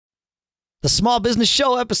The Small Business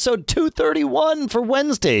Show, episode 231 for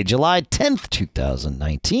Wednesday, July 10th,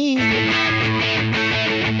 2019.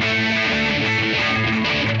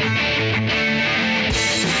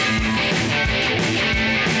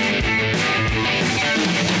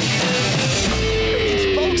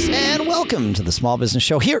 Greetings, folks, and welcome to the Small Business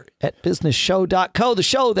Show here at businessshow.co, the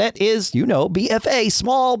show that is, you know, BFA,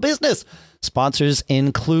 small business. Sponsors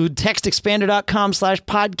include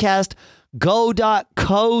textexpander.com/podcast,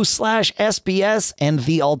 go.co/SBS, and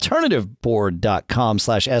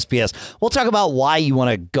thealternativeboard.com/SBS. We'll talk about why you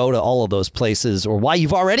want to go to all of those places or why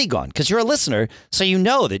you've already gone, because you're a listener. So you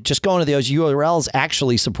know that just going to those URLs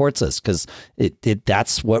actually supports us, because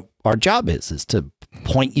that's what our job is to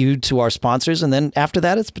point you to our sponsors. And then after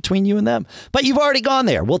that, it's between you and them. But you've already gone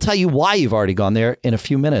there. We'll tell you why you've already gone there in a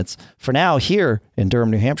few minutes. For now, here in Durham,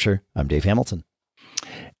 New Hampshire, I'm Dave Hamilton.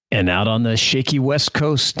 And out on the shaky West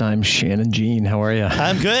Coast, I'm Shannon Jean. How are you?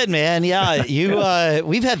 I'm good, man. Yeah,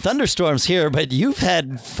 we've had thunderstorms here, but you've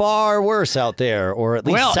had far worse out there, or at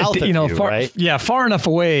least south of you, right? Yeah, far enough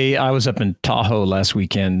away. I was up in Tahoe last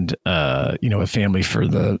weekend, with family for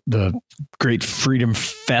the great Freedom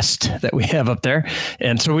Fest that we have up there.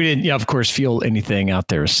 And so we didn't, of course, feel anything out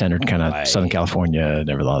there centered kind of Southern California and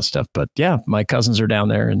every lot of stuff. But yeah, my cousins are down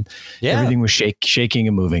there and everything was shaking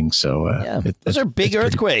and moving. So those are big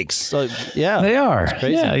earthquakes. So, yeah, they are.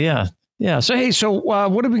 Yeah. So, hey,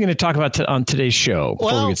 what are we going to talk about on today's show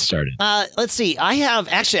before we get started? Let's see. I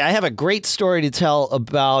have a great story to tell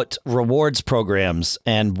about rewards programs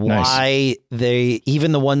and why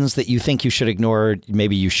even the ones that you think you should ignore,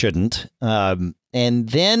 maybe you shouldn't. And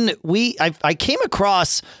then I came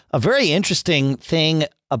across a very interesting thing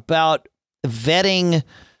about vetting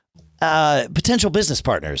potential business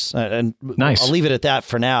partners. And nice. I'll leave it at that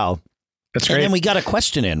for now. That's great. And then we got a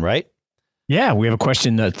question in, right? Yeah, we have a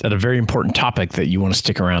question at a very important topic that you want to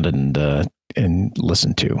stick around and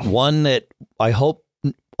listen to. One that I hope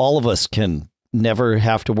all of us can never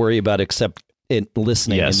have to worry about except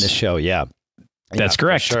listening in this show. Yeah. That's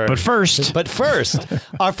correct. Sure. But first,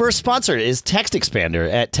 our first sponsor is Text Expander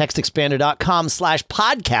at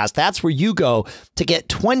textexpander.com/podcast. That's where you go to get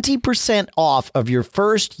 20% off of your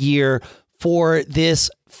first year for this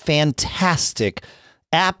fantastic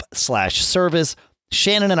app/service.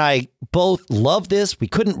 Shannon and I both love this. We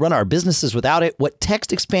couldn't run our businesses without it. What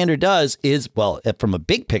Text Expander does is, from a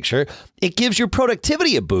big picture, it gives your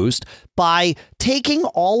productivity a boost by taking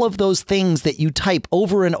all of those things that you type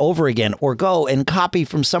over and over again, or go and copy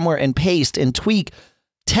from somewhere and paste and tweak.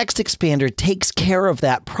 Text Expander takes care of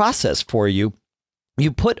that process for you.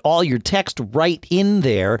 You put all your text right in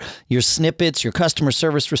there, your snippets, your customer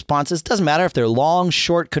service responses. Doesn't matter if they're long,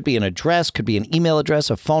 short, could be an address, could be an email address,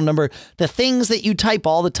 a phone number. The things that you type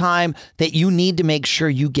all the time that you need to make sure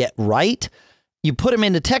you get right, you put them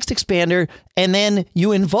into Text Expander, and then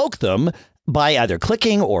you invoke them by either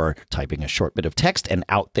clicking or typing a short bit of text, and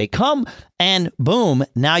out they come. And boom,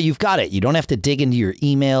 now you've got it. You don't have to dig into your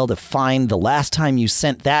email to find the last time you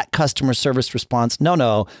sent that customer service response.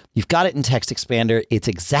 No, you've got it in Text Expander. It's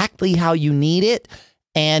exactly how you need it,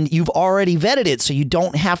 and you've already vetted it, so you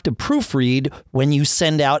don't have to proofread when you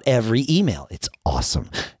send out every email. It's awesome.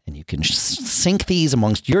 And you can sync these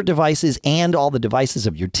amongst your devices and all the devices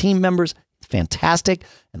of your team members. Fantastic.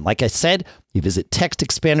 And like I said, you visit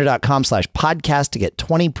textexpander.com/podcast to get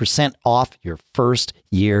 20% off your first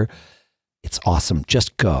year. It's awesome.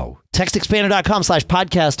 Just go.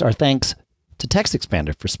 Textexpander.com/podcast. Our thanks to Text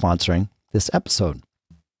Expander for sponsoring this episode.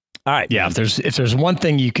 All right. Yeah. If there's one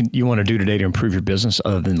thing you want to do today to improve your business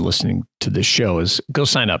other than listening to this show, is go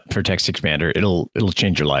sign up for Text Expander. It'll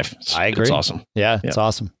change your life. I agree. It's awesome. Yeah. It's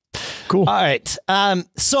awesome. Cool. All right. I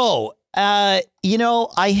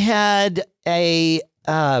had I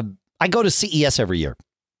go to CES every year.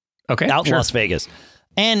 Okay. Out in Las Vegas.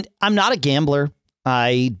 And I'm not a gambler.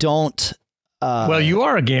 I don't. You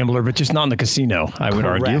are a gambler, but just not in the casino, I would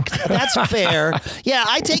argue. That's fair. Yeah,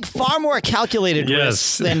 I take far more calculated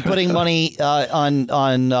risks than putting money on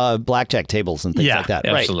blackjack tables and things like that.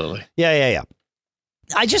 Absolutely. Right. Yeah.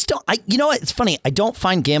 I just don't. You know what? It's funny. I don't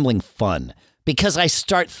find gambling fun because I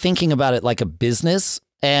start thinking about it like a business.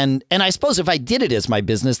 And I suppose if I did it as my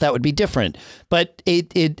business, that would be different. But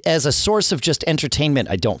it as a source of just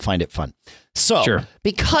entertainment, I don't find it fun. So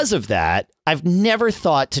because of that, I've never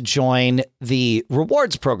thought to join the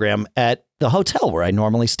rewards program at the hotel where I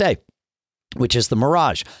normally stay, which is the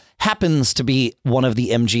Mirage. Happens to be one of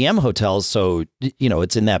the MGM hotels. So,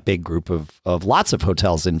 it's in that big group of lots of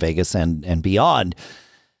hotels in Vegas and beyond.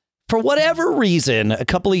 For whatever reason, a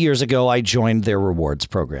couple of years ago, I joined their rewards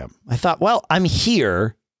program. I thought, well, I'm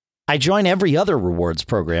here. I join every other rewards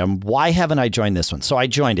program. Why haven't I joined this one? So I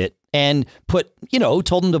joined it. and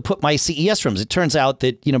told them to put my CES rooms. It turns out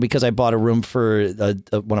that, because I bought a room for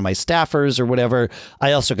one of my staffers or whatever,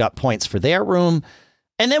 I also got points for their room.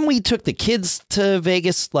 And then we took the kids to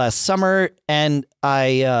Vegas last summer, and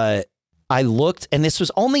I looked, and this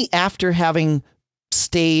was only after having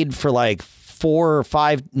stayed for like 4 or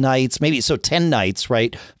 5 nights, maybe 10 nights,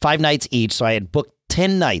 right? 5 nights each. So I had booked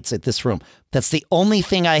 10 nights at this room. That's the only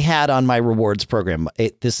thing I had on my rewards program.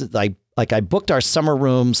 I booked our summer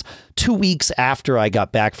rooms 2 weeks after I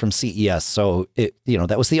got back from CES. So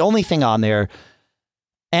that was the only thing on there.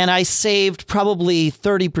 And I saved probably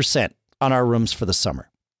 30% on our rooms for the summer.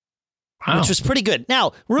 Wow. Which was pretty good.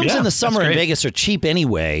 Now, rooms in the summer in Vegas are cheap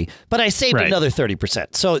anyway, but I saved another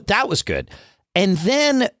 30%. So that was good. And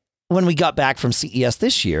then when we got back from CES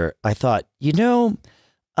this year, I thought, they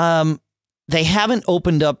haven't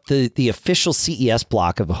opened up the official CES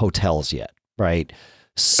block of hotels yet, right?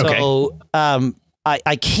 So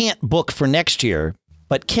I can't book for next year,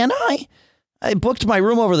 but can I? I booked my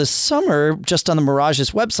room over the summer just on the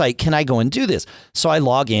Mirage's website. Can I go and do this? So I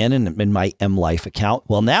log in my MLife account.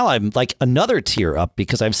 Well, now I'm like another tier up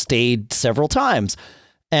because I've stayed several times.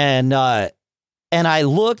 And I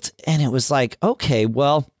looked and it was like, okay,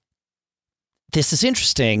 well, this is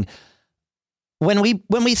interesting. When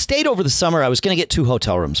we stayed over the summer, I was going to get 2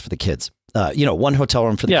 hotel rooms for the kids. 1 hotel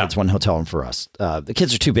room for the kids, 1 hotel room for us. The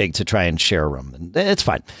kids are too big to try and share a room. And it's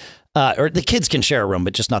fine. Or the kids can share a room,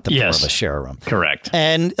 but just not the 4 of us share a room. Correct.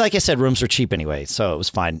 And like I said, rooms are cheap anyway, so it was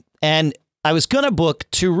fine. And I was going to book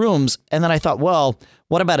 2 rooms, and then I thought, well,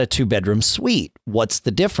 what about a 2-bedroom suite? What's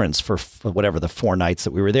the difference for whatever the 4 nights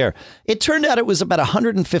that we were there? It turned out it was about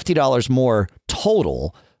 $150 more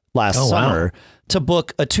total last summer to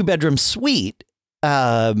book a 2-bedroom suite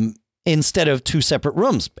instead of 2 separate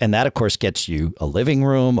rooms. And that, of course, gets you a living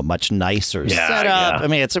room, a much nicer setup. Yeah. I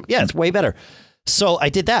mean, it's way better. So I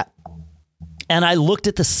did that. And I looked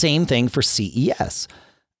at the same thing for CES.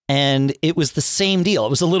 And it was the same deal. It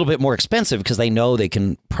was a little bit more expensive because they know they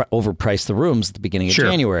can overprice the rooms at the beginning of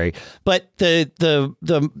January. But the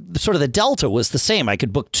sort of the delta was the same. I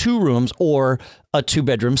could book 2 rooms or a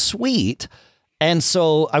 2-bedroom suite. And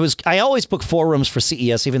so I always book 4 rooms for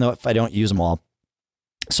CES, even though if I don't use them all.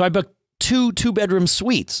 So I booked 2 2-bedroom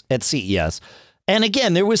suites at CES. And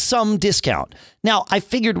again, there was some discount. Now, I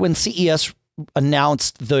figured when CES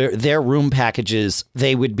announced their room packages,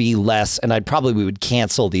 they would be less, and we would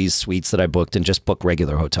cancel these suites that I booked and just book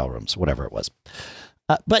regular hotel rooms, whatever it was.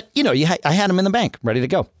 But I had them in the bank, ready to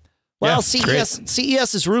go. Well,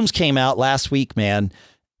 CES's rooms came out last week, man,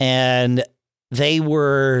 and they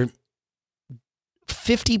were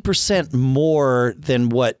 50% more than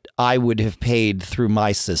what I would have paid through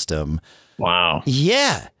my system. Wow.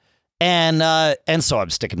 Yeah. And so I'm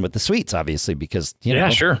sticking with the suites, obviously, because,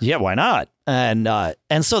 why not? And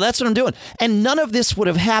so that's what I'm doing. And none of this would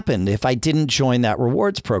have happened if I didn't join that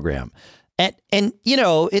rewards program. And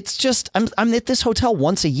it's just, I'm at this hotel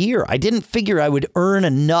once a year. I didn't figure I would earn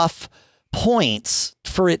enough points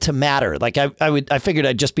for it to matter. Like I figured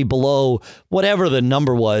I'd just be below whatever the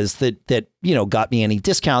number was that got me any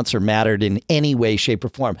discounts or mattered in any way, shape, or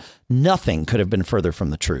form. Nothing could have been further from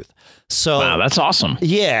the truth. So wow, that's awesome.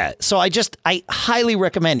 Yeah. So I highly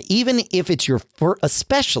recommend, even if it's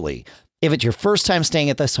especially if it's your first time staying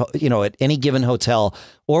at this, at any given hotel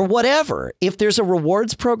or whatever, if there's a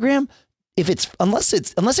rewards program, unless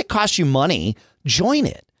it costs you money, join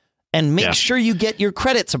it. And make sure you get your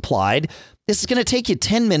credits applied. This is going to take you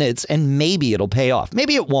 10 minutes and maybe it'll pay off.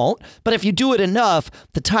 Maybe it won't. But if you do it enough,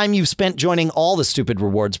 the time you've spent joining all the stupid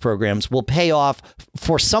rewards programs will pay off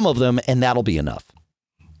for some of them. And that'll be enough.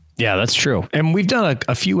 Yeah, that's true. And we've done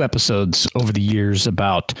a few episodes over the years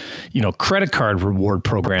about, credit card reward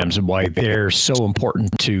programs and why they're so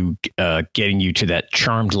important to getting you to that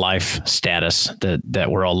charmed life status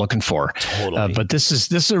that we're all looking for. Totally. But this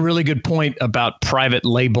is a really good point about private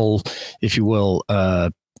label, if you will,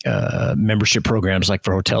 membership programs like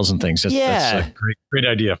for hotels and things. That's a great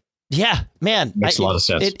idea. Yeah, man. Makes a lot of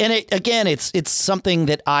sense. It's something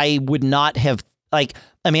that I would not have I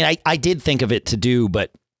did think of it to do,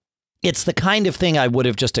 but it's the kind of thing I would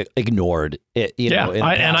have just ignored. And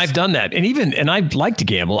I've done that. And I like to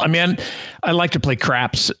gamble. I mean, I like to play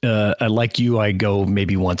craps. Like you, I go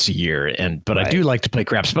maybe once a year, but I do like to play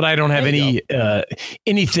craps. But I don't have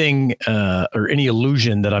anything or any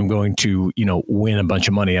illusion that I'm going to win a bunch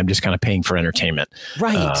of money. I'm just kind of paying for entertainment.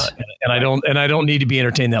 Right. And I don't need to be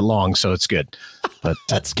entertained that long, so it's good. But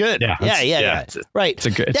that's good. Yeah. Right.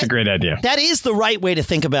 It's a great idea. That is the right way to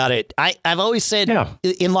think about it. I've always said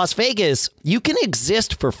in Las Vegas, you can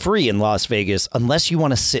exist for free in Las Vegas unless you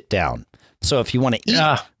want to sit down. So if you want to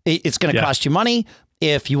eat, it's going to cost you money.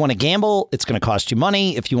 if you want to gamble, it's going to cost you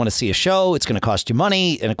money. If you want to see a show, it's going to cost you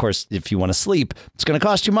money. And of course, if you want to sleep, it's going to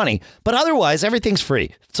cost you money. But otherwise, everything's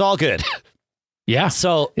free. It's all good. Yeah.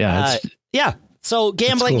 So, yeah. So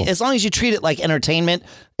gambling, cool. as long as you treat it like entertainment,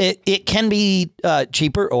 it can be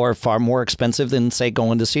cheaper or far more expensive than, say,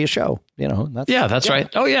 going to see a show. You know, that's right.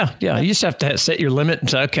 Oh, yeah. Yeah. You just have to set your limit and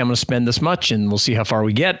say, okay, I'm going to spend this much and we'll see how far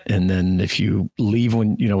we get. And then if you leave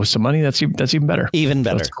when, with some money, that's even better. Even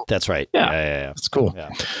better. So that's cool. That's right. Yeah. That's cool. Yeah.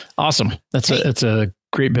 Awesome. That's a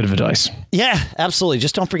great bit of advice. Yeah, absolutely.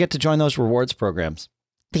 Just don't forget to join those rewards programs.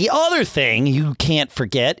 The other thing you can't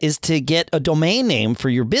forget is to get a domain name for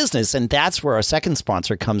your business. And that's where our second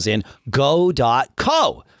sponsor comes in,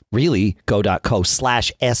 go.co. Really,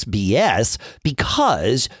 go.co/SBS,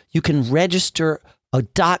 because you can register a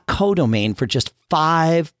 .co domain for just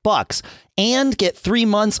 $5 and get 3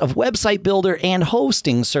 months of website builder and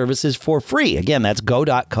hosting services for free. Again, that's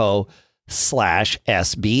go.co/SBS.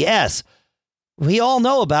 We all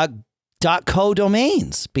know about .co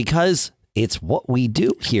domains because it's what we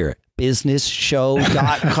do here. businessshow.co.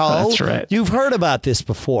 That's right. You've heard about this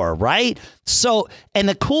before, right? So, and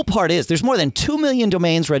the cool part is there's more than 2 million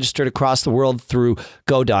domains registered across the world through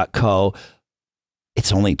go.co.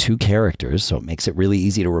 It's only 2 characters, so it makes it really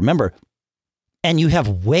easy to remember. And you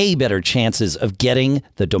have way better chances of getting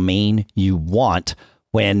the domain you want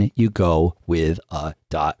when you go with a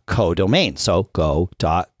 .co domain. So go.co/SBS.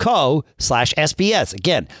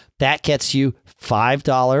 Again, that gets you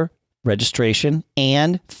 $5 registration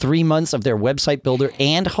and 3 months of their website builder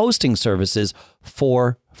and hosting services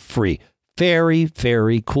for free. Very,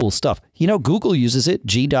 very cool stuff. Google uses it,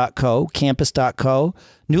 g.co, campus.co,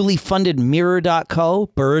 newly funded mirror.co,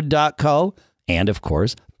 bird.co, and of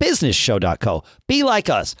course, businessshow.co. Be like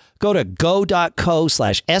us. Go to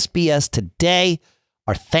go.co/SBS today.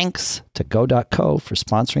 Our thanks to go.co for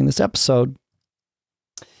sponsoring this episode.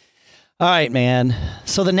 All right, man.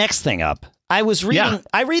 So the next thing up, I was reading. Yeah.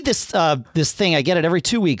 I read this this thing. I get it every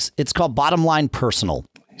 2 weeks. It's called Bottom Line Personal.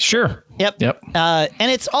 Sure. Yep. And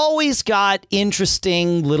it's always got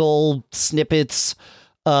interesting little snippets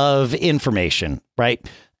of information, right?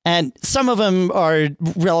 And some of them are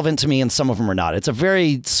relevant to me and some of them are not. It's a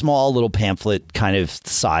very small little pamphlet kind of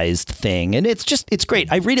sized thing. And it's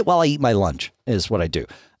great. I read it while I eat my lunch is what I do.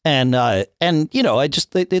 And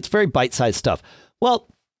it's very bite-sized stuff. Well,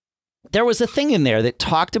 there was a thing in there that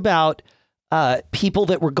talked about people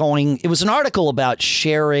that were going, it was an article about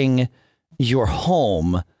sharing your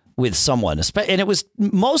home with someone, and it was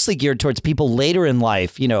mostly geared towards people later in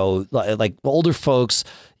life, like older folks,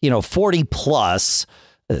 40 plus,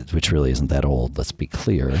 which really isn't that old. Let's be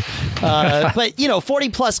clear. But, 40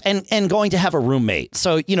 plus and going to have a roommate.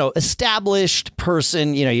 So, established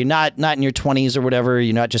person, you're not in your 20s or whatever.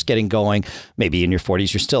 You're not just getting going. Maybe in your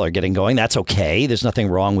 40s, you still are getting going. That's OK. There's nothing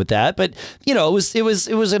wrong with that. But, it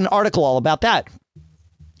was an article all about that.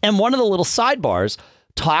 And one of the little sidebars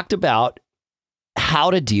talked about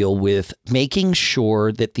how to deal with making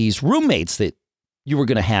sure that these roommates that you were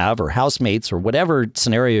going to have or housemates or whatever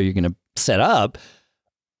scenario you're going to set up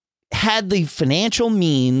had the financial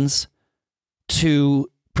means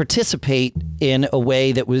to participate in a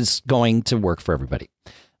way that was going to work for everybody.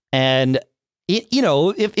 And,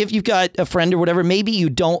 if you've got a friend or whatever, maybe you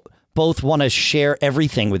don't both want to share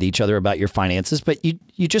everything with each other about your finances, but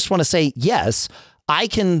you just want to say, yes, I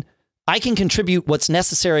can contribute what's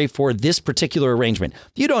necessary for this particular arrangement.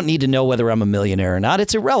 You don't need to know whether I'm a millionaire or not.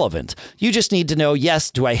 It's irrelevant. You just need to know,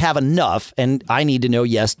 yes, do I have enough? And I need to know,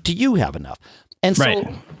 yes, do you have enough? And so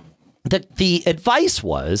right. The advice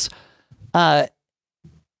was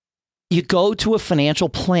you go to a financial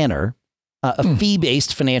planner, a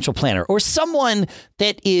fee-based financial planner, or someone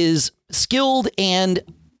that is skilled and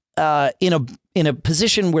in a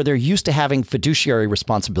position where they're used to having fiduciary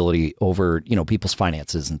responsibility over, people's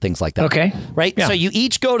finances and things like that. Okay. Right. Yeah. So you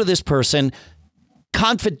each go to this person.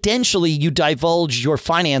 Confidentially, you divulge your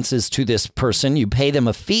finances to this person. You pay them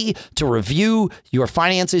a fee to review your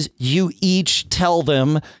finances. You each tell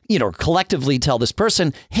them, collectively tell this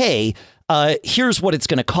person, hey, here's what it's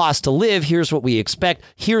going to cost to live. Here's what we expect.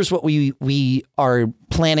 Here's what we are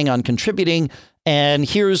planning on contributing. And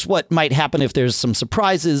here's what might happen if there's some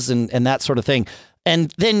surprises and that sort of thing.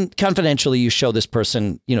 And then confidentially, you show this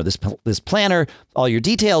person, this planner, all your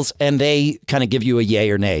details, and they kind of give you a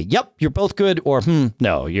yay or nay. Yep, you're both good, or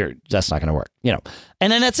no, that's not going to work.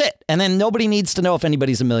 And then that's it. And then nobody needs to know if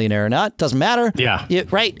anybody's a millionaire or not. Doesn't matter. Yeah.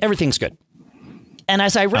 Right. Everything's good. And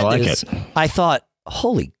as I read this, I thought,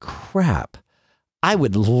 holy crap, I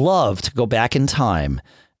would love to go back in time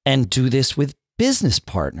and do this with business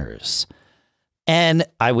partners. And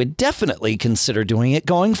I would definitely consider doing it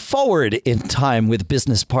going forward in time with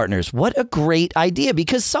business partners. What a great idea,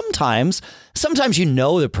 because sometimes you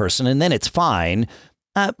know the person and then it's fine.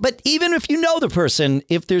 But even if you know the person,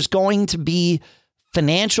 if there's going to be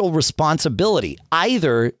financial responsibility,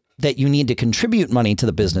 either that you need to contribute money to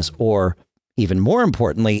the business, or even more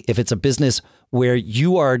importantly, if it's a business where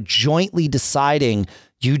you are jointly deciding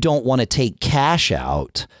you don't want to take cash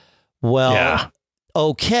out, well,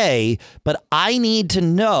 okay, but I need to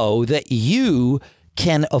know that you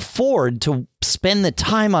can afford to spend the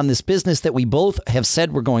time on this business that we both have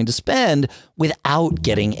said we're going to spend without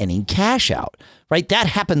getting any cash out, right? That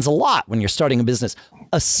happens a lot when you're starting a business,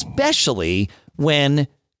 especially when,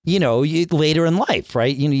 you later in life,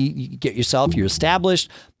 right? You get yourself, you're established,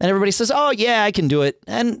 and everybody says, oh, yeah, I can do it.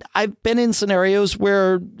 And I've been in scenarios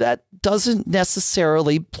where that doesn't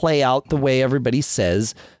necessarily play out the way everybody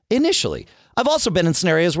says initially. I've also been in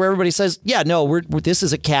scenarios where everybody says, yeah, no, this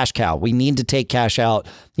is a cash cow. We need to take cash out.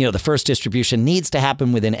 The first distribution needs to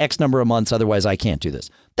happen within X number of months. Otherwise, I can't do this.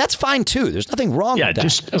 That's fine, too. There's nothing wrong with that. Yeah,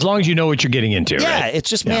 just as long as you know what you're getting into. Yeah, right? It's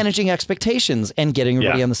just managing expectations and getting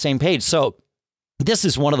everybody on the same page. So this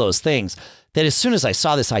is one of those things that as soon as I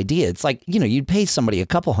saw this idea, it's like, you'd pay somebody a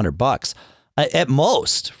couple $100 at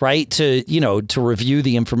most, right? To review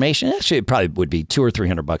the information. Actually, it probably would be $200 or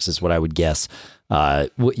 $300 is what I would guess.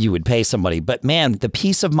 What you would pay somebody. But man, the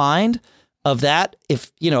peace of mind of that,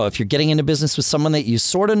 if you're getting into business with someone that you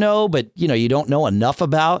sort of know, but you don't know enough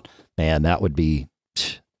about, man, that would be,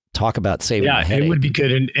 talk about saving a headache. It would be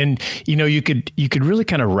good. And you could really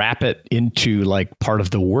kind of wrap it into like part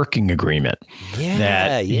of the working agreement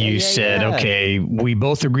that you said, okay, we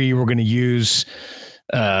both agree we're going to use,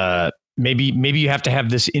 Maybe you have to have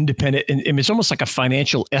this independent, and it's almost like a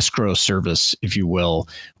financial escrow service, if you will,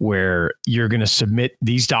 where you're going to submit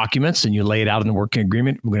these documents and you lay it out in the working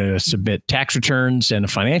agreement. We're going to submit tax returns and a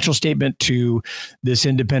financial statement to this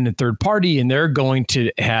independent third party, and they're going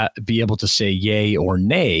to be able to say yay or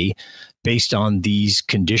nay based on these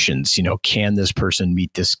conditions. Can this person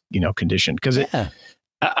meet this, condition? Because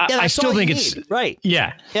I still think it's right.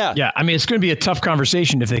 Yeah. I mean, it's going to be a tough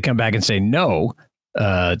conversation if they come back and say no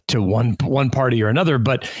to one party or another,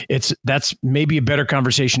 but that's maybe a better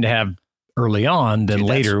conversation to have early on than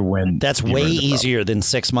later when that's way easier than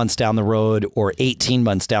 6 months down the road or 18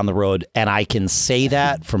 months down the road. And I can say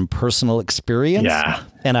that from personal experience. Yeah.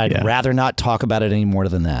 And I'd rather not talk about it any more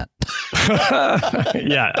than that.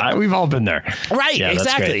 We've all been there. Right. Yeah,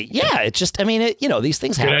 exactly. Yeah. It's just, these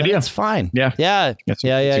things happen. Good idea. It's fine. Yeah. Yeah. It's a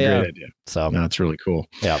great idea. So that's really cool.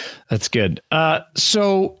 Yeah. That's good.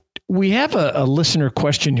 So we have a listener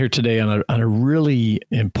question here today on a really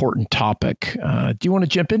important topic. Do you want to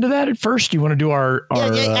jump into that at first? Do you want to do our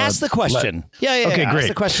ask the question. Okay, great. Ask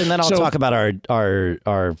the question, then I'll talk about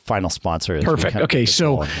our final sponsor. Perfect. Okay,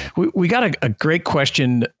 so we got a great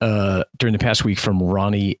question during the past week from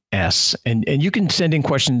Ronnie S. And you can send in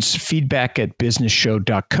questions,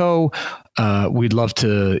 feedback@businessshow.co. We'd love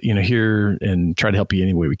to hear and try to help you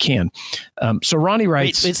any way we can. So Ronnie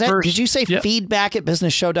writes, did you say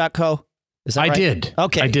feedback@businessshow.co? Is that right? I did.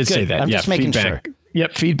 Okay, I did say that. I'm just making sure.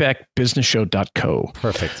 Yep. Feedback@businessshow.co.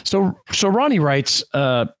 Perfect. So Ronnie writes,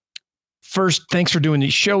 first, thanks for doing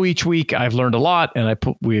the show each week. I've learned a lot, and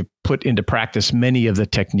we've put into practice many of the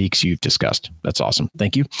techniques you've discussed. That's awesome.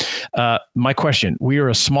 Thank you. My question: we are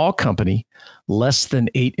a small company, less than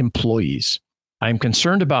 8 employees. I'm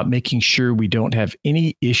concerned about making sure we don't have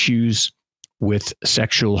any issues with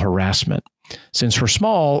sexual harassment. Since we're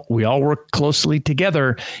small, we all work closely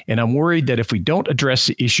together, and I'm worried that if we don't address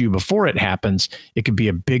the issue before it happens, it could be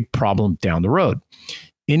a big problem down the road.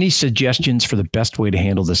 Any suggestions for the best way to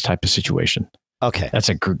handle this type of situation? Okay. That's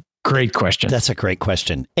a great question. That's a great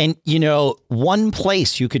question. And, one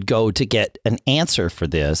place you could go to get an answer for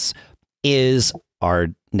this is our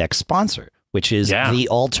next sponsor, which is the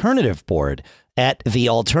Alternative Board at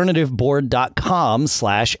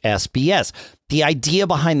thealternativeboard.com/SBS. The idea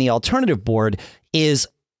behind the Alternative Board is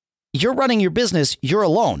you're running your business, you're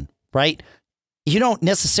alone, right? You don't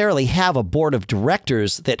necessarily have a board of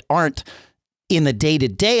directors that aren't in the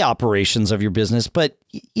day-to-day operations of your business, but,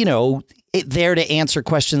 there to answer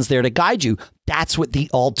questions, there to guide you. That's what the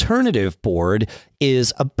Alternative Board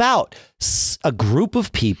is about. A group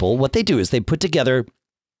of people, what they do is they put together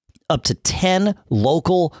up to 10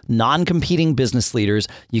 local non-competing business leaders.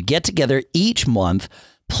 You get together each month,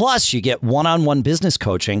 plus you get one-on-one business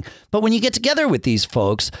coaching. But when you get together with these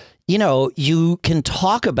folks, you can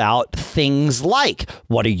talk about things like,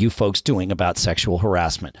 what are you folks doing about sexual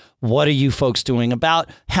harassment? What are you folks doing about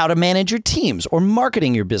how to manage your teams or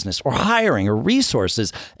marketing your business or hiring or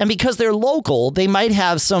resources? And because they're local, they might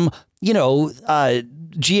have some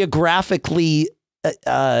geographically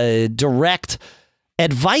direct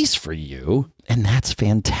advice for you. And that's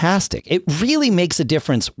fantastic. It really makes a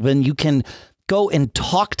difference when you can go and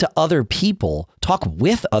talk with other people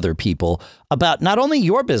about not only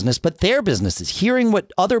your business, but their businesses. Hearing what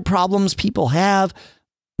other problems people have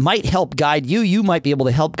might help guide you. You might be able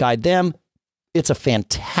to help guide them. It's a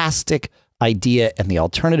fantastic idea. And the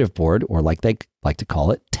alternative board, or like they like to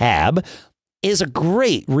call it, TAB, is a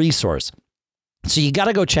great resource. So you got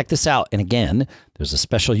to go check this out. And again, there's a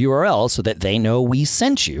special URL so that they know we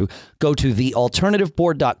sent you. Go to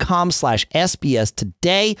thealternativeboard.com/SBS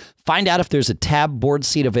today. Find out if there's a TAB board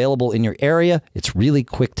seat available in your area. It's really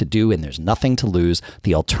quick to do and there's nothing to lose.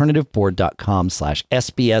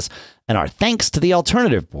 Thealternativeboard.com/SBS. And our thanks to the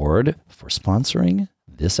Alternative Board for sponsoring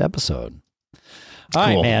this episode. All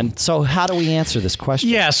right, man. So how do we answer this question?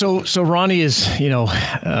 Yeah. So Ronnie is,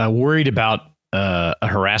 worried about a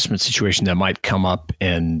harassment situation that might come up,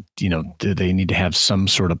 and do they need to have some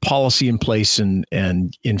sort of policy in place? And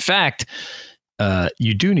in fact,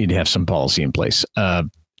 you do need to have some policy in place.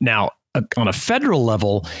 Now, on a federal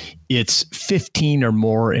level, it's 15 or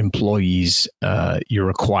more employees. You're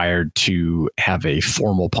required to have a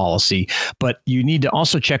formal policy, but you need to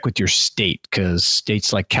also check with your state, because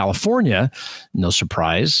states like California, no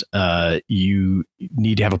surprise, you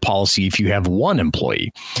need to have a policy if you have one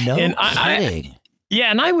employee. No and kidding.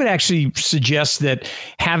 And I would actually suggest that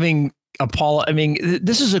having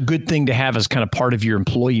this is a good thing to have as kind of part of your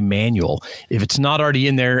employee manual. If it's not already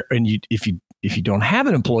in there, and if you don't have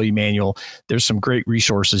an employee manual, there's some great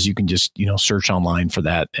resources. You can just, search online for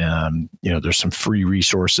that. There's some free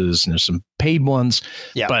resources and there's some paid ones,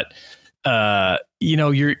 but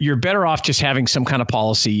you're better off just having some kind of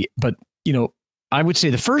policy. But, I would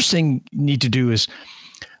say the first thing you need to do is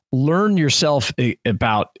learn yourself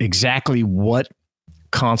about exactly what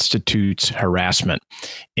constitutes harassment.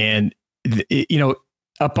 And,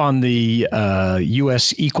 up on the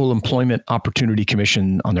U.S. Equal Employment Opportunity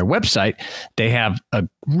Commission on their website, they have a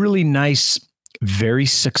really nice, very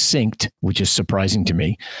succinct, which is surprising to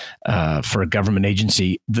me for a government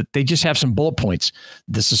agency, that they just have some bullet points.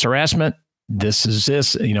 This is harassment. This is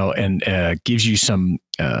this, and gives you some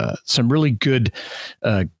really good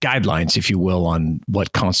guidelines, if you will, on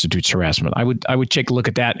what constitutes harassment. I would take a look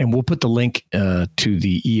at that, and we'll put the link to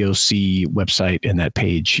the EOC website and that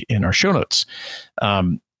page in our show notes.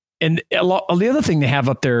 And the other thing they have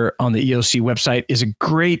up there on the EOC website is a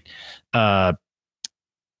great like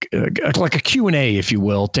a Q&A, if you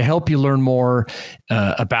will, to help you learn more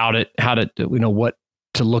about it, how to, what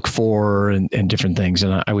to look for and different things.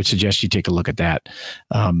 And I would suggest you take a look at that.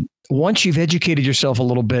 Once you've educated yourself a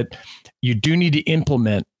little bit, you do need to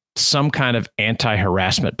implement some kind of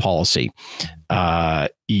anti-harassment policy. And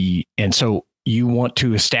so you want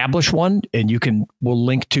to establish one, and we'll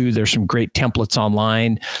link to, there's some great templates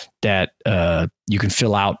online that you can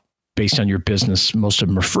fill out based on your business. Most of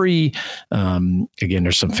them are free. Again,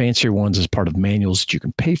 there's some fancier ones as part of manuals that you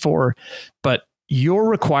can pay for, but you're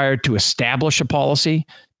required to establish a policy,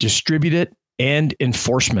 distribute it, and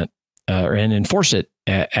enforce it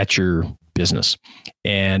at your business.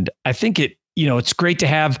 And I think it's great to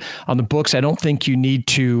have on the books. I don't think you need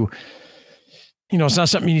to, it's not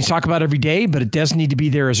something you need to talk about every day, but it does need to be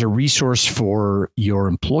there as a resource for your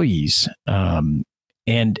employees. And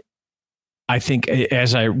I think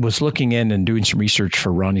as I was looking in and doing some research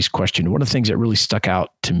for Ronnie's question, one of the things that really stuck out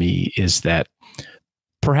to me is that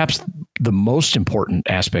perhaps the most important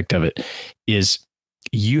aspect of it is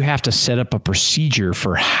you have to set up a procedure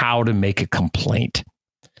for how to make a complaint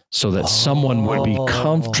so that someone would be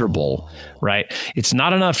comfortable, right? It's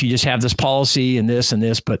not enough. You just have this policy and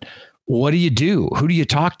this, but what do you do? Who do you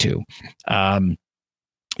talk to?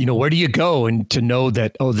 Where do you go and to know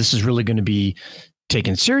that, this is really going to be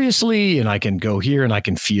taken seriously, and I can go here and I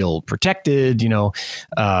can feel protected,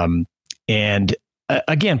 and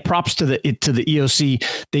again, props to the EOC.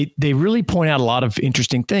 They really point out a lot of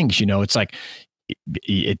interesting things. It's like,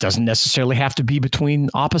 it doesn't necessarily have to be between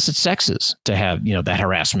opposite sexes to have, that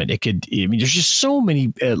harassment. It could, there's just so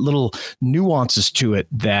many little nuances to it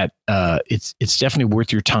that it's definitely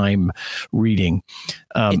worth your time reading.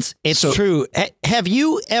 It's true. Have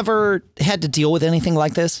you ever had to deal with anything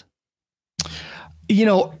like this?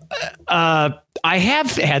 I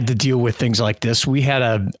have had to deal with things like this. We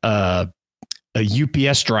had a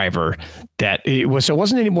UPS driver that it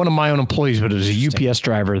wasn't any one of my own employees, but it was a UPS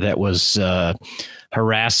driver that was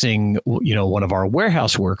harassing, one of our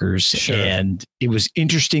warehouse workers. Sure. And it was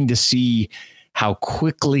interesting to see how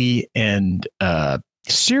quickly and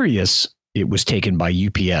serious it was taken by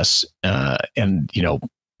UPS. And,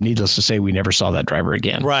 needless to say, we never saw that driver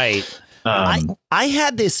again. Right. I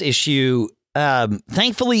had this issue.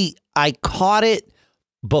 Thankfully, I caught it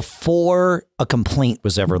before a complaint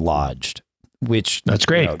was ever lodged, which that's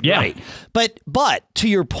great. Yeah. Right. But to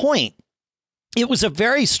your point, it was a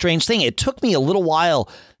very strange thing. It took me a little while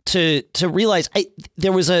to realize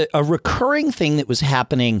there was a recurring thing that was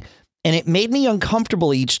happening, and it made me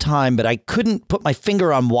uncomfortable each time, but I couldn't put my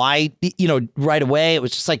finger on why, right away. It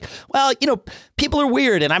was just like, well, people are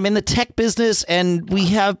weird, and I'm in the tech business, and we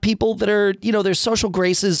have people that are, their social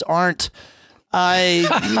graces aren't honed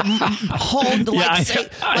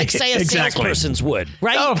say a salesperson's would,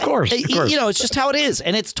 right? Oh, of course. It's just how it is,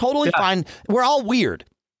 and it's totally fine. We're all weird.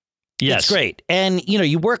 Yes. It's great. And,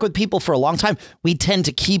 you work with people for a long time. We tend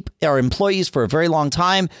to keep our employees for a very long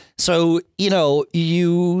time. So,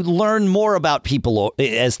 you learn more about people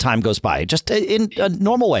as time goes by, just in a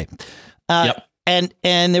normal way. Yep. And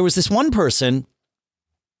there was this one person,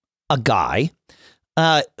 a guy,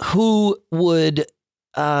 who would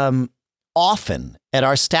often at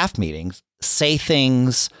our staff meetings say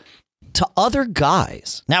things to other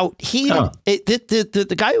guys. Now,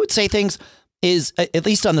 the guy who would say things is, at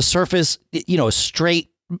least on the surface, a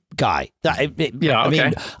straight guy. I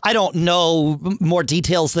mean, I don't know more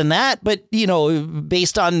details than that, but,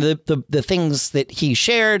 based on the things that he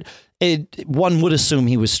shared, one would assume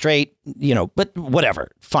he was straight, but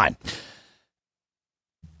whatever, fine.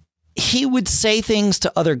 He would say things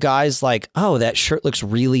to other guys like, oh, that shirt looks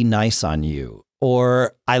really nice on you.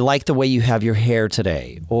 Or I like the way you have your hair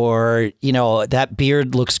today. Or, that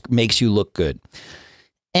beard makes you look good.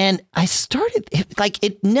 And I started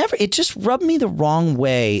it just rubbed me the wrong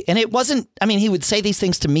way. And it wasn't, he would say these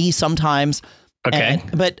things to me sometimes,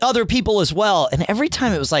 but other people as well. And every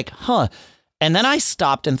time it was like, huh. And then I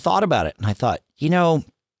stopped and thought about it. And I thought,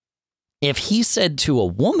 if he said to a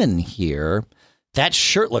woman here, that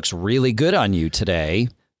shirt looks really good on you today,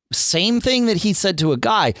 same thing that he said to a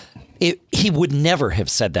guy, he would never have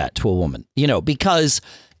said that to a woman, because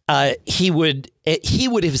he would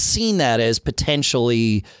have seen that as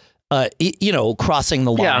potentially, crossing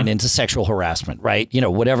the line into sexual harassment, right?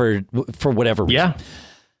 Whatever, for whatever reason. Yeah.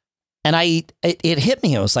 And it hit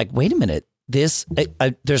me. I was like, wait a minute, there's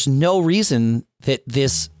no reason that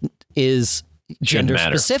this is gender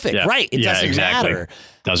specific, right? It doesn't matter.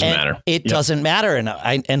 Doesn't matter. It doesn't matter.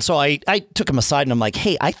 And so I took him aside and I'm like,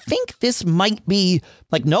 hey, I think this might be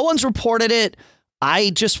like, no one's reported it.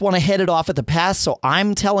 I just want to head it off at the pass. So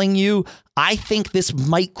I'm telling you, I think this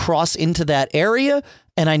might cross into that area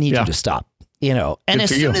and I need you to stop, And Good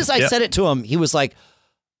as soon as I said it to him, he was like,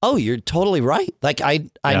 oh, you're totally right. Like I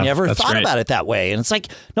never thought about it that way. And it's like,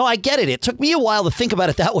 no, I get it. It took me a while to think about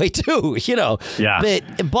it that way too, Yeah.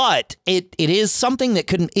 But it is something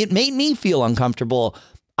that it made me feel uncomfortable.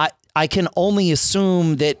 I can only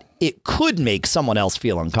assume that it could make someone else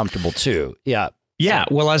feel uncomfortable too. Yeah. Yeah.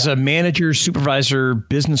 Well, as a manager, supervisor,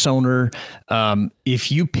 business owner,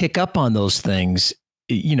 if you pick up on those things,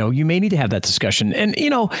 you may need to have that discussion. And,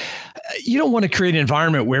 you don't want to create an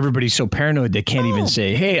environment where everybody's so paranoid they can't even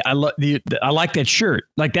say, hey, I like that shirt.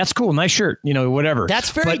 Like, that's cool. Nice shirt, whatever.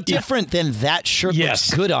 That's very different than that shirt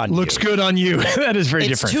looks good on you. Looks good on you. That is very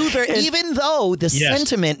different. Even though the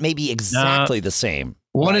sentiment may be exactly the same.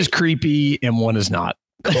 One is creepy and one is not.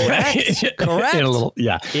 Correct. Correct. In a little,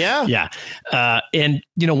 yeah. And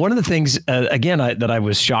one of the things again that I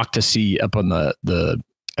was shocked to see up on the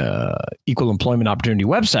Equal Employment Opportunity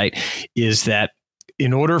website is that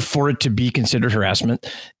in order for it to be considered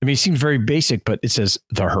harassment, it seems very basic, but it says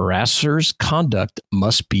the harasser's conduct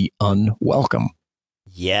must be unwelcome.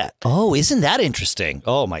 Yeah. Oh, isn't that interesting?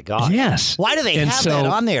 Oh my God. Yes. Why do they have that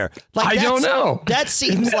on there? I don't know. That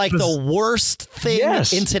seems like the worst thing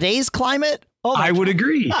in today's climate. Oh, I would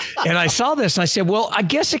agree. And I saw this and I said, well, I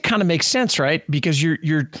guess it kind of makes sense, right? Because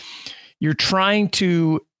you're trying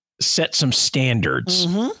to set some standards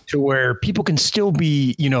to where people can still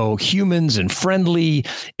be, humans and friendly.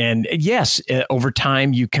 And yes, over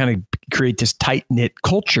time, you kind of create this tight knit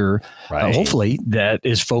culture, hopefully, that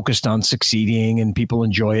is focused on succeeding and people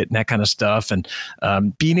enjoy it and that kind of stuff. And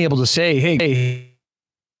being able to say, hey,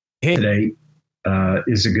 today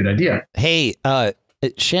is a good idea. Hey,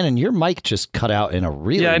 Shannon, your mic just cut out in a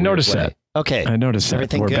really I noticed way. that. Okay. I noticed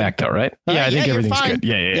that. We're good? back though, right? I think everything's fine. good.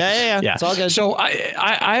 Yeah. It's all good. So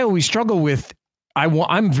I always struggle with,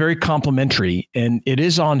 I'm very complimentary, and it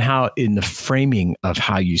is on how in the framing of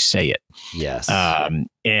how you say it. Yes.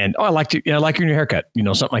 And I like your new haircut,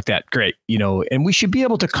 something like that. Great. And we should be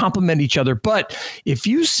able to compliment each other. But if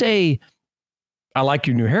you say, I like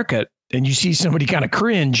your new haircut, and you see somebody kind of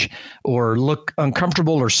cringe or look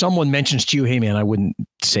uncomfortable, or someone mentions to you, hey man, I wouldn't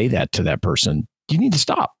say that to that person. you need to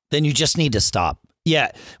stop. Then you just need to stop.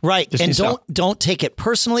 Yeah, right. Just And don't take it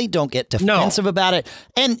personally. Don't get defensive about it.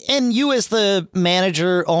 And you as the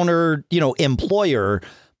manager, owner, employer,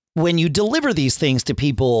 when you deliver these things to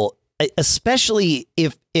people, especially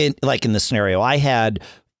if in the scenario I had,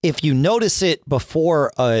 if you notice it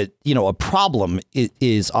before a problem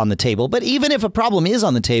is on the table, but even if a problem is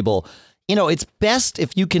on the table, it's best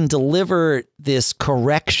if you can deliver this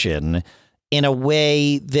correction in a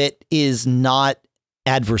way that is not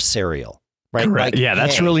adversarial. Right. Correct. Yeah,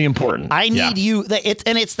 that's really important. I need you.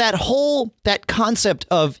 It's that concept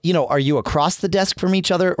of, are you across the desk from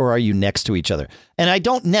each other or are you next to each other? And I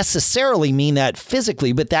don't necessarily mean that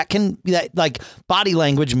physically, but that body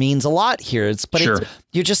language means a lot here.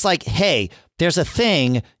 You're just like, hey, there's a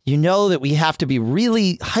thing, that we have to be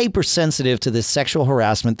really hypersensitive to this sexual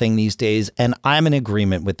harassment thing these days. And I'm in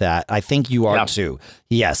agreement with that. I think you are too.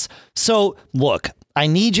 Yes. So look, I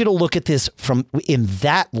need you to look at this in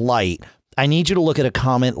that light. I need you to look at a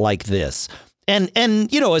comment like this. And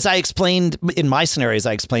as I explained in my scenarios,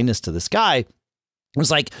 I explained this to this guy. It was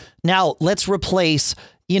like, now let's replace,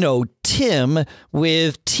 Tim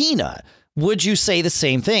with Tina. Would you say the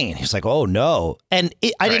same thing? And he's like, oh, no. And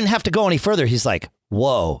I didn't have to go any further. He's like,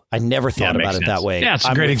 whoa, I never thought about it that way. Yeah, it's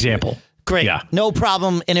a great example. Great. Yeah. No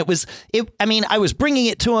problem. And I was bringing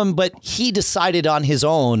it to him, but he decided on his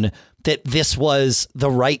own that this was the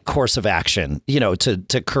right course of action,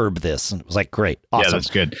 to curb this. And it was like, great. Awesome. Yeah, that's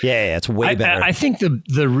good. Yeah, it's way better. I think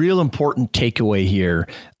the real important takeaway here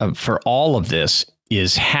for all of this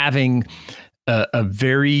is having a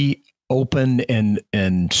very open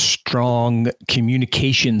and strong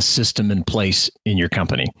communication system in place in your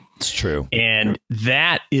company. It's true. And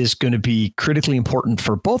that is going to be critically important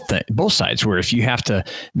for both sides, where if you have to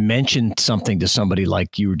mention something to somebody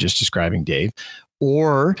like you were just describing, Dave,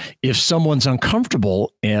 or if someone's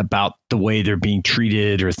uncomfortable about the way they're being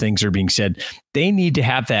treated or things are being said, they need to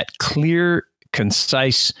have that clear,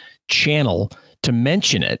 concise channel to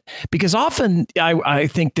mention it. Because often I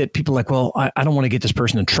think that people are like, well, I don't want to get this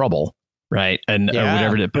person in trouble. Right. And or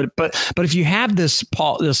whatever it is. But if you have this,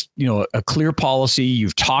 a clear policy,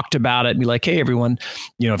 you've talked about it and be like, hey, everyone,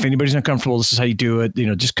 if anybody's uncomfortable, this is how you do it.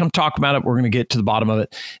 Just come talk about it. We're going to get to the bottom of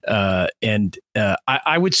it.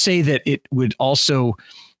 I would say that it would also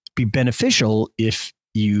be beneficial if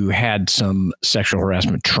you had some sexual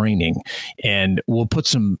harassment training, and we'll put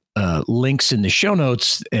some links in the show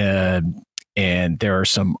notes. And there are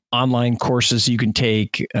some online courses you can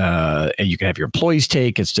take, and you can have your employees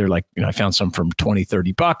take. They're like, I found some from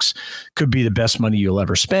 $20-$30, could be the best money you'll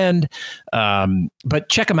ever spend. But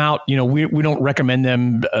check them out. We don't recommend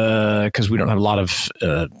them because we don't have a lot of,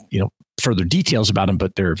 further details about them,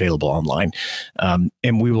 but they're available online.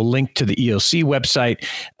 And we will link to the EOC website,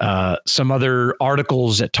 some other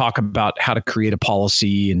articles that talk about how to create a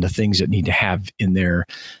policy and the things that need to have in there,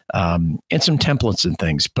 and some templates and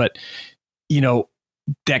things. But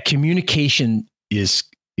that communication is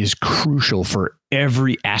crucial for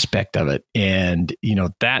every aspect of it. And,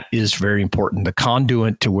 that is very important. The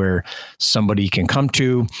conduit to where somebody can come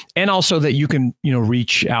to, and also that you can,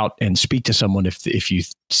 reach out and speak to someone if you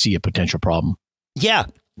see a potential problem. Yeah.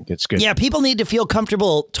 It's good. Yeah. People need to feel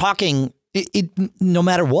comfortable talking no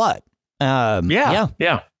matter what. Yeah.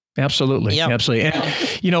 Absolutely. Yep. Absolutely.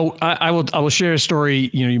 And, I will share a story.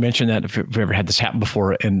 You mentioned that if you've ever had this happen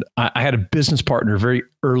before. And I had a business partner very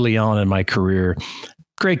early on in my career.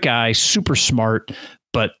 Great guy, super smart,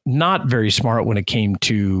 but not very smart when it came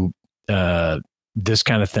to this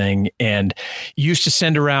kind of thing. And used to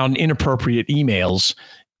send around inappropriate emails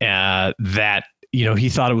that, he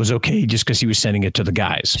thought it was okay just because he was sending it to the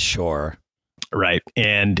guys. Sure. Right.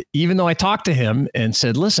 And even though I talked to him and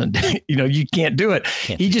said, listen, you can't do it.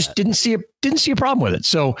 He just didn't see a problem with it.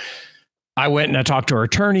 So I went and I talked to our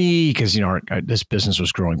attorney because, this business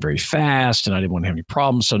was growing very fast and I didn't want to have any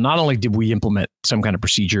problems. So not only did we implement some kind of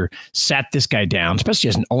procedure, sat this guy down, especially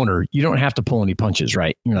as an owner, you don't have to pull any punches,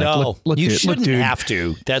 right? You're like, no, look, you shouldn't have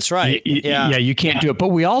to. That's right. Yeah, you can't do it. But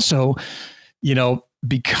we also,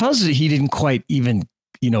 because he didn't quite even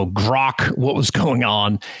grok what was going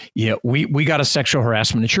on. We got a sexual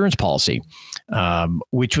harassment insurance policy,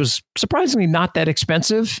 which was surprisingly not that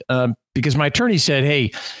expensive, because my attorney said,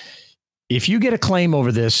 hey, if you get a claim over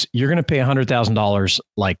this, you're going to pay $100,000,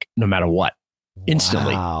 like no matter what,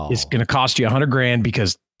 instantly. Wow. It's going to cost you $100,000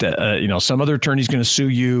 because some other attorney's going to sue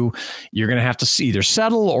you. You're going to have to either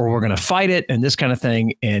settle or we're going to fight it and this kind of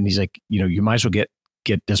thing. And he's like, you might as well get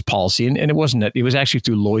this policy. And it wasn't that. It was actually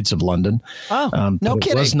through Lloyd's of London. Oh, no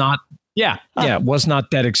kidding. It was not. Yeah. Huh. Yeah. It was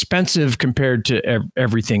not that expensive compared to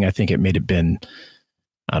everything. I think it may have been,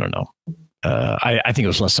 I don't know. I think it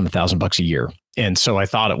was less than $1,000 a year. And so I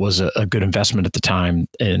thought it was a good investment at the time.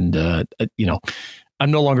 And, I'm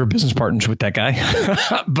no longer business partners with that guy,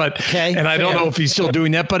 and I don't know if he's still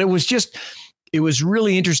doing that, but it was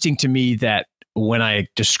really interesting to me that when I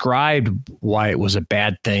described why it was a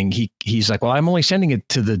bad thing, he's like, well, I'm only sending it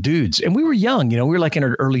to the dudes. And we were young, we were like in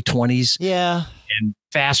our early 20s. Yeah. And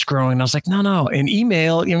fast growing. And I was like, no. And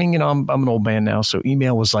email, I'm an old man now. So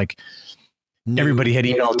email was like, everybody had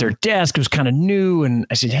email at their desk. It was kind of new. And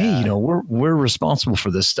I said, hey, we're responsible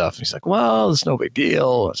for this stuff. And he's like, well, it's no big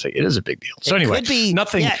deal. I say, it is a big deal. So anyway, could be,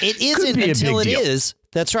 nothing. Yeah, it isn't until it is.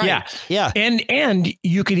 That's right. Yeah. Yeah. And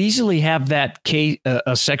you could easily have that case,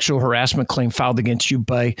 a sexual harassment claim filed against you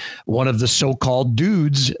by one of the so-called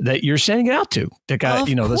dudes that you're sending it out to. The guy, of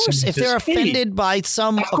course, if they're offended by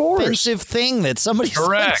some offensive thing that somebody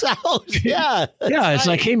sends out. Yeah. Yeah. It's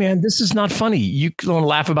like, hey man, this is not funny. You want to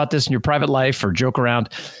laugh about this in your private life or joke around.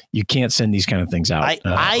 You can't send these kind of things out.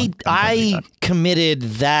 I committed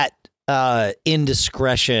that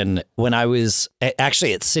indiscretion when I was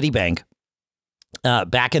actually at Citibank.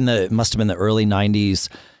 Back in must have been the early 90s.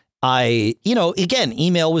 Again,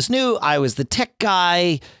 email was new. I was the tech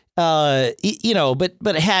guy, but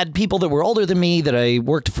had people that were older than me that I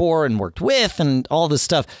worked for and worked with and all this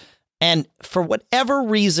stuff. And for whatever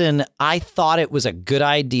reason, I thought it was a good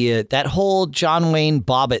idea. That whole John Wayne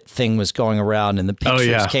Bobbitt thing was going around and the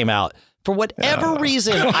pictures came out. For whatever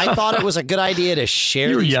reason, I thought it was a good idea to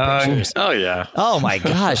share these pictures. Oh, yeah. Oh, my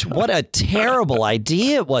gosh. What a terrible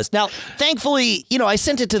idea it was. Now, thankfully, I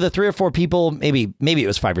sent it to the 3 or 4 people, maybe it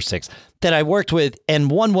was 5 or 6, that I worked with.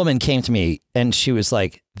 And one woman came to me and she was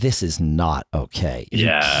like, this is not okay. You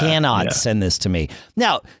cannot send this to me.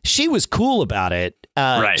 Now, she was cool about it.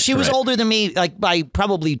 She was older than me, like by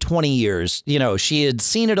probably 20 years. She had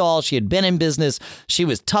seen it all. She had been in business. She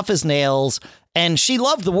was tough as nails. And she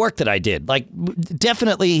loved the work that I did. Like,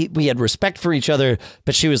 definitely, we had respect for each other.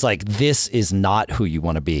 But she was like, this is not who you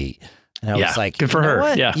want to be. And I was like, good for her.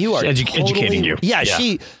 What? Yeah. You are educating you. Yeah,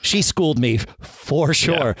 she schooled me for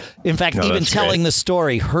sure. Yeah. In fact, even telling the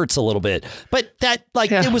story hurts a little bit. But that,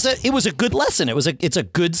 it was a good lesson. It's a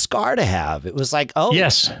good scar to have. It was like, oh,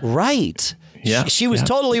 yes, right. Yeah. She was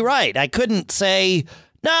totally right. I couldn't say,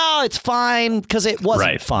 no, it's fine, because it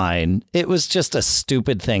wasn't fine. It was just a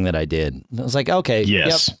stupid thing that I did. I was like, okay,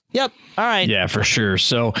 yep, all right. Yeah, for sure.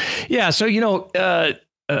 So,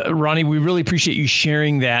 Ronnie, we really appreciate you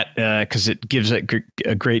sharing that because it gives a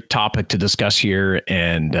great topic to discuss here.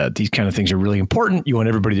 And these kind of things are really important. You want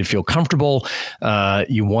everybody to feel comfortable.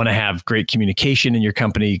 You want to have great communication in your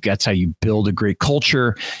company. That's how you build a great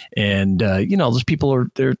culture. And, those people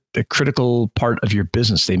they're the critical part of your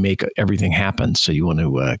business. They make everything happen. So you want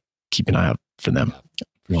to keep an eye out for them.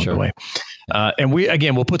 Sure. Way. And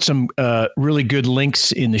we'll put some really good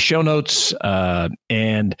links in the show notes.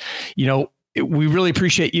 We really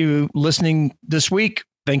appreciate you listening this week.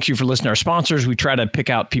 Thank you for listening to our sponsors. We try to pick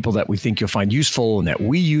out people that we think you'll find useful and that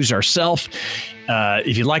we use ourselves.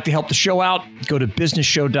 If you'd like to help the show out, go to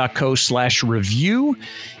businessshow.co/review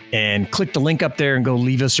and click the link up there and go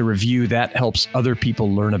leave us a review. That helps other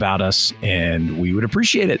people learn about us, and we would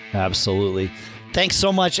appreciate it. Absolutely. Thanks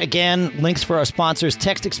so much. Again, links for our sponsors,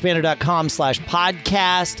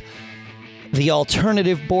 textexpander.com/podcast,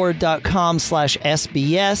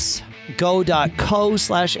 thealternativeboard.com/SBS,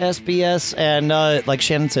 go.co/SBS, and like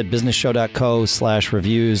Shannon said,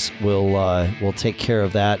 businessshow.co/reviews. We'll take care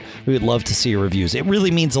of that. We would love to see your reviews. It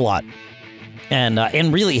really means a lot,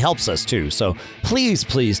 and really helps us too. So please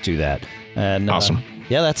do that. And awesome.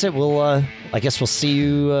 Yeah, that's it. We'll I guess we'll see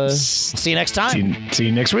you next time. See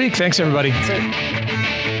you next week. Thanks, everybody. That's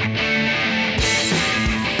it.